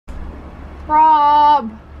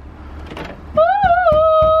Bob.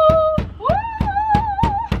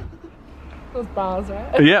 Those bars,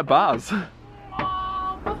 right? Yeah, bars.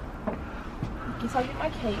 Bob. Guess I'll get my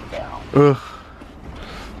key down. Ugh.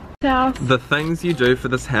 House. The things you do for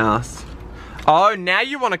this house. Oh, now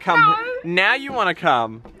you want to come. No. Now you want to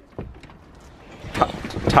come.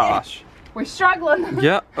 Tash. We're struggling.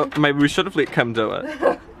 Yeah, maybe we should have let Kim do it.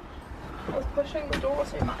 I was pushing the door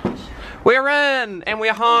so much. We're in and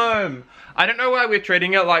we're home. I don't know why we're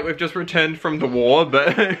treating it like we've just returned from the war,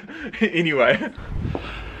 but anyway.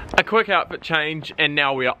 A quick outfit change and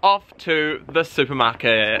now we are off to the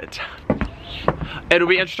supermarket. It'll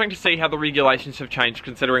be interesting to see how the regulations have changed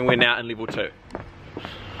considering we're now in level 2.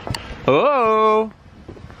 Oh,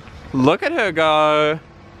 look at her go.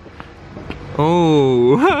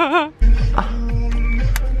 Oh.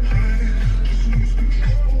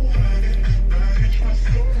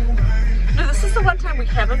 No, this is the one time we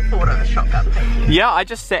haven't fought on a shotgun thing. Yeah, I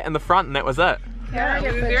just sat in the front and that was it. Yeah,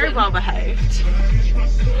 we were very well behaved.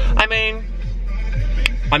 I mean,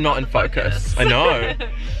 I'm not in focus. I know.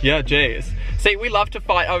 Yeah, jeez. See, we love to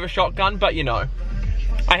fight over shotgun, but you know,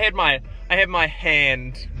 I had my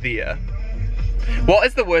hand there. What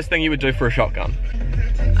is the worst thing you would do for a shotgun?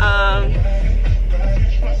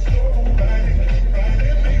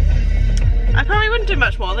 I probably wouldn't do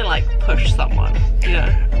much more than like push someone.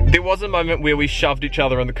 Yeah. There was a moment where we shoved each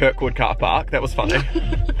other in the Kirkwood car park. That was funny.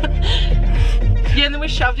 Yeah, and then we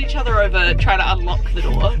shoved each other over trying to unlock the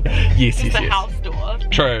door. Yes, The house door.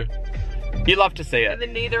 True. You love to see it. And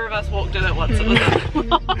then neither of us walked in it once it was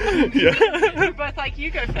unlocked. Yeah. We were both like,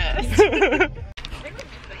 you go first. Oh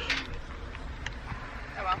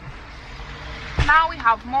well. Now we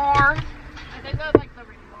have more. I think they're like the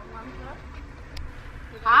rainbow ones.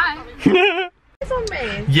 Hi. It's on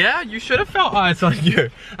me. Yeah, you should have felt eyes on you.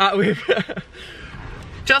 We've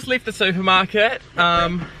just left the supermarket.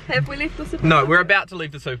 Have we left the supermarket? No, we're about to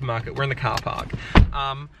leave the supermarket. We're in the car park.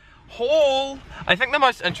 Haul. I think the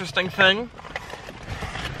most interesting thing,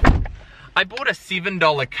 I bought a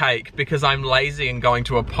 $7 cake because I'm lazy and going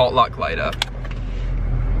to a potluck later.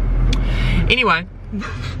 Anyway,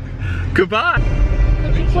 goodbye.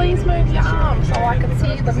 Could you please move your arm so I can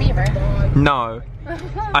see the mirror? No,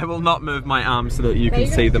 I will not move my arm so that you can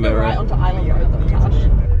see the mirror. Right onto Island Road though,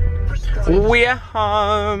 Tash. We're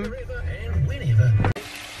home.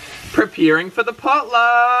 Preparing for the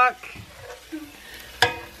potluck.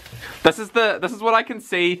 This is what I can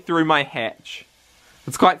see through my hatch.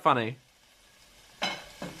 It's quite funny.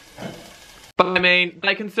 But I mean,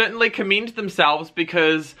 they can certainly commend themselves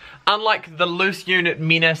because unlike the loose unit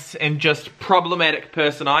menace and just problematic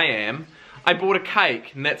person I am, I bought a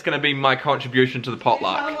cake and that's going to be my contribution to the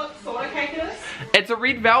potluck. Tell them what sort of cake it is? It's a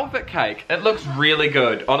red velvet cake. It looks really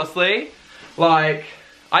good, honestly. Like,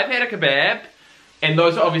 I've had a kebab and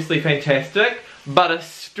those are obviously fantastic, but a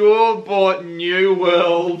store-bought New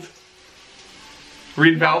World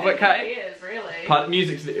red velvet cake? Compares, really.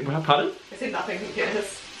 Pardon? Pardon? I said nothing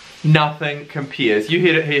compares. Nothing compares. You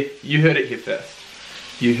heard it here. You heard it here first.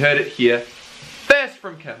 You heard it here first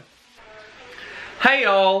from Kim. Hey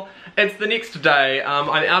y'all, it's the next day. I'm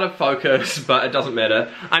out of focus, but it doesn't matter.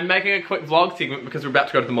 I'm making a quick vlog segment because we're about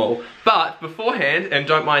to go to the mall. But beforehand, and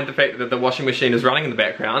don't mind the fact that the washing machine is running in the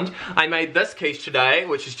background, I made this quiche today,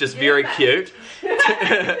 which is just very cute.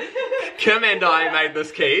 Kim and I made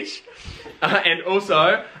this quiche. And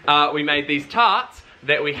also, we made these tarts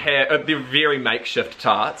that we have, they're very makeshift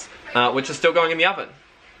tarts, which are still going in the oven.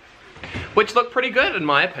 Which look pretty good in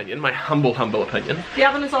my opinion, my humble opinion. The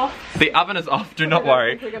oven is off. The oven is off, do not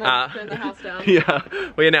worry. We're gonna turn the house down. Yeah,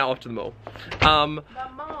 we are now off to the mall. The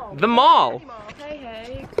mall. The mall.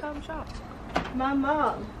 Hey, come shop. My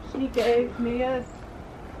mom, she gave me a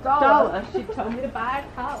Dollar. She told me to buy a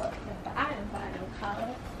collar, but I didn't buy no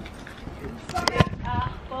collar.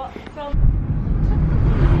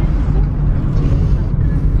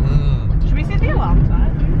 Should we set the alarm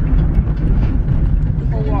time?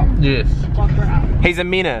 Or what? Yes. Walk her out. He's a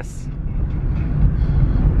menace.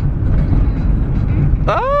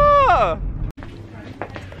 Ah!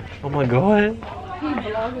 Oh my god.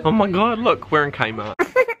 Oh my god, look, we're in Kmart.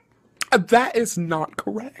 That is not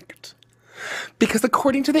correct. Because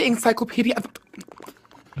according to the encyclopedia of...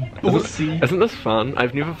 Isn't this fun?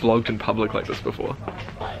 I've never vlogged in public like this before.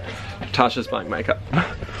 Tasha's buying makeup.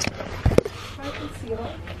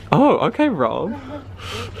 Oh, okay, Rob.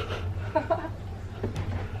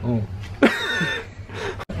 Oh.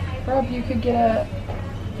 Rob, you could get a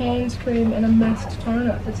hand cream and a mist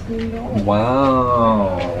toner for $2.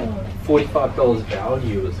 Wow. $45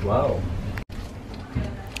 value as well.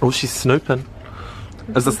 Oh, she's snooping.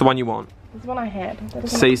 Is this the one you want? This one I had.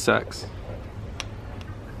 C6.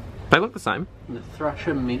 They look the same. The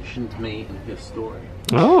Thrasher mentioned me in her story.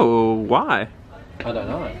 Oh, why? I don't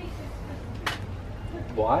know.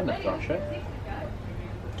 Why, the Thrasher?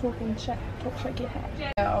 Talk shake your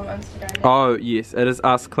head. Yeah, on Instagram. Oh, yes, it is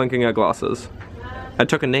us clinking our glasses. I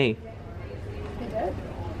took a knee. You did?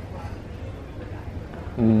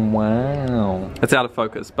 Wow. It's out of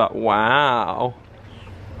focus, but wow.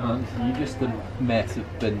 You're just a massive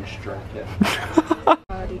binge drinker.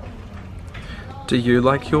 Do you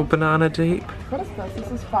like your banana deep? What is this?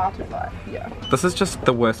 This is far too light. Yeah. This is just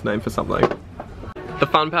the worst name for something. The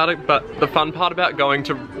fun part about going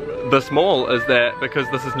to this mall is that because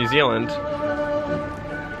this is New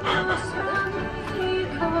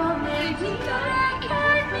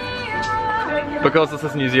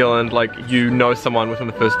Zealand, like you know someone within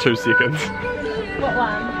the first 2 seconds. What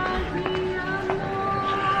one?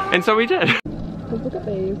 And so we did. Look at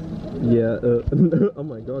these. Yeah, oh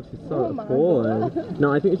my god, she's so appalling.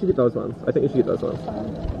 No, I think you should get those ones.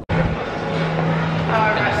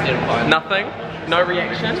 Nothing? No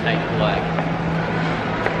reaction?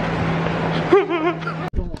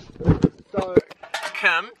 So,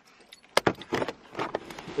 Kim.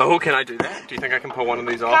 Oh, can I do that? Do you think I can pull one of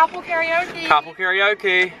these off? Carpool karaoke. Carpool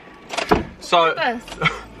karaoke. So, Look at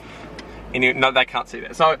this. no, they can't see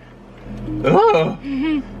that. So, oh,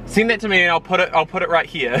 send that to me and I'll put it right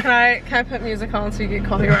here. Can I put music on so you get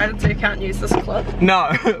copyrighted so you can't use this clip?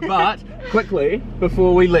 No, but quickly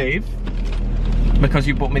before we leave, because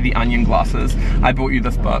you bought me the onion glasses, I bought you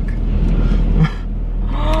this book.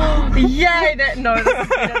 Yay! No, this is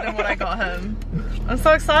better than what I got him. I'm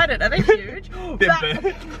so excited. Are they huge? They're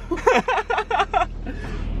big.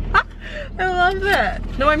 I love that.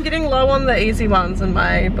 No, I'm getting low on the easy ones in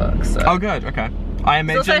my book. So. Oh, good. Okay. I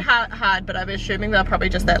imagine It's also hard, but I'm assuming they're probably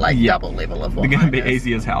just that like double level of what they're gonna be mine is.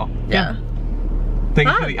 easy as hell. Yeah. Thank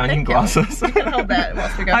you for the onion glasses. You can hold that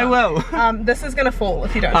whilst we go. I will. This is gonna fall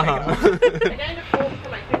if you don't take it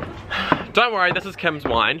off. Don't worry, this is Kim's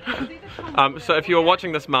wine. So if you're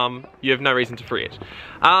watching this, Mum, you have no reason to fret.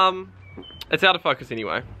 It's out of focus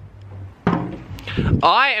anyway.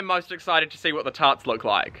 I am most excited to see what the tarts look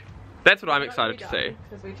like. That's what I'm excited to see.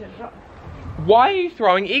 Why are you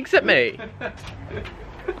throwing eggs at me?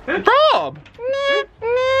 Rob!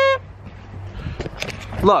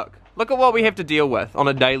 Look at what we have to deal with on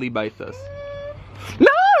a daily basis.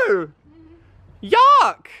 No!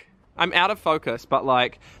 Yuck! I'm out of focus, but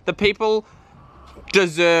like, the people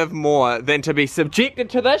deserve more than to be subjected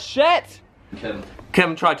to this shit.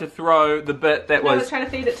 Kim tried to throw the bit that I was... was trying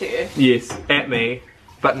to feed it to you. Yes, at me.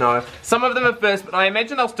 But no. Some of them are first, but I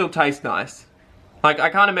imagine they'll still taste nice. Like, I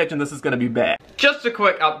can't imagine this is gonna be bad. Just a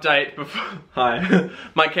quick update before... Hi.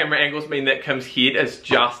 My camera angles mean that Kim's head is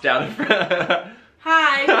just out of...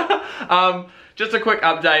 Hi. Just a quick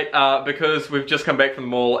update because we've just come back from the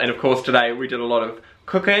mall, and of course today we did a lot of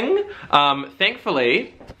cooking.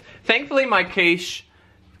 Thankfully my quiche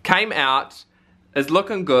came out, is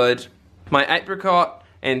looking good. My apricot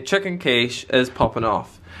and chicken quiche is popping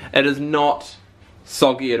off. It is not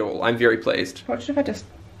soggy at all. I'm very pleased. What if I just...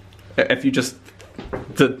 If you just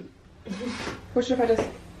did... What if I just...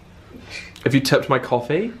 If you tipped my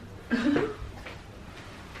coffee?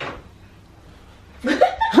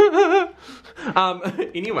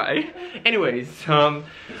 Anyways, but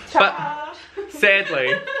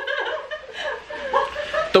sadly,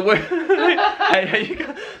 the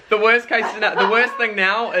worst thing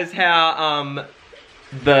now is how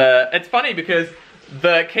it's funny because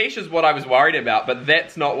the quiche is what I was worried about, but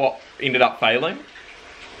that's not what ended up failing.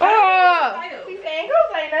 These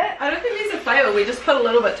angles ain't it? I don't think these are fail. We just put a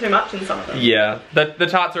little bit too much in some of them. Yeah, the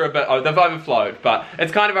tarts are a bit, they've overflowed, but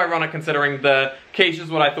it's kind of ironic considering the quiche is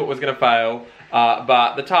what I thought was going to fail,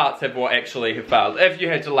 but the tarts have what actually have failed, if you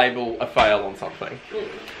had to label a fail on something.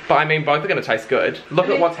 But I mean, both are going to taste good. Look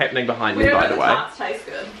at what's happening behind me, by the way. The tarts taste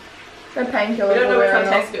good. The painkillers. We don't know which one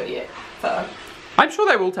tastes good yet. So. I'm sure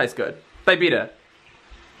they will taste good. They better.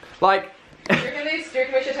 Like... Do you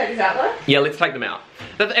reckon we should take these out though? Yeah, let's take them out.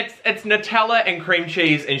 It's Nutella and cream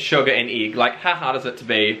cheese and sugar and egg. Like, how hard is it to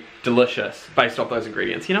be delicious based off those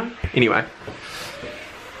ingredients, you know? Anyway.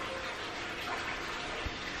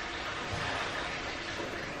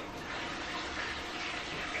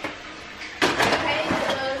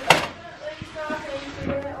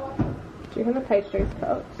 Do you think the pastry's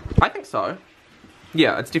cooked? I think so.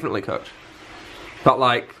 Yeah, it's definitely cooked. But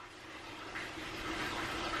like...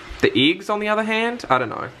 the eggs, on the other hand, I don't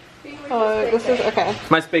know. Oh, this is okay.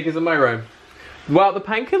 My speaker's in my room. Well, the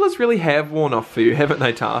painkillers really have worn off for you, haven't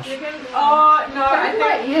they, Tash? Oh no,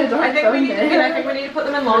 I think we need to put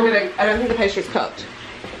them in longer. I don't think the pastry's cooked.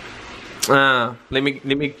 Let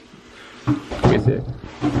me Give me a sec.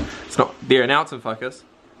 It's not there, now it's in focus.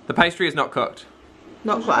 The pastry is not cooked.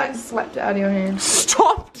 Not quite. Slapped it out of your hand.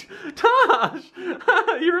 Stop! Tash!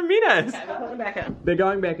 You're a menace! Okay, we're putting it back in. They're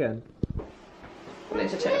going back in. We need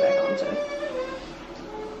to turn it back on too.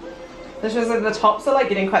 This is the tops are like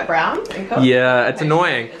getting quite brown and cooked. Yeah, it's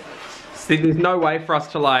annoying. See, there's no way for us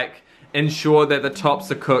to like ensure that the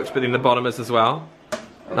tops are cooked, but then the bottom is as well.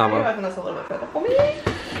 Can you open this a little bit further for me?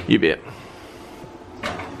 You bet.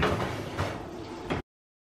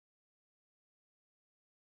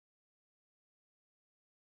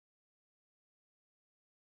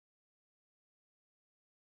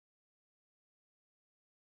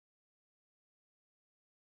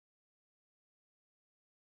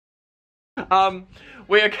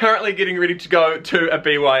 We are currently getting ready to go to a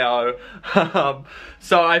BYO,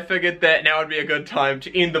 so I figured that now would be a good time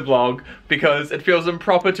to end the vlog because it feels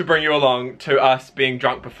improper to bring you along to us being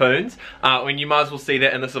drunk buffoons when you might as well see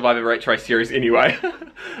that in the Survivor Rate Race series anyway.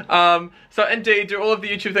 So indeed, do all of the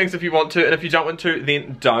YouTube things if you want to, and if you don't want to,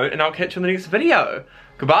 then don't, and I'll catch you in the next video.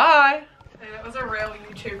 Goodbye! Hey, that was a real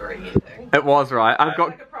YouTuber ending. It was, right? I've got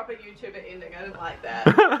like a proper YouTuber ending, I didn't like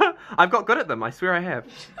that. I've got good at them, I swear I have.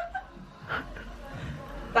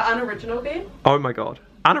 The unoriginal Ben? Oh my god.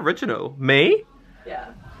 Unoriginal? Me?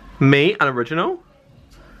 Yeah. Me? Unoriginal?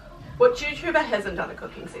 Which YouTuber hasn't done a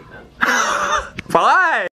cooking segment? Bye!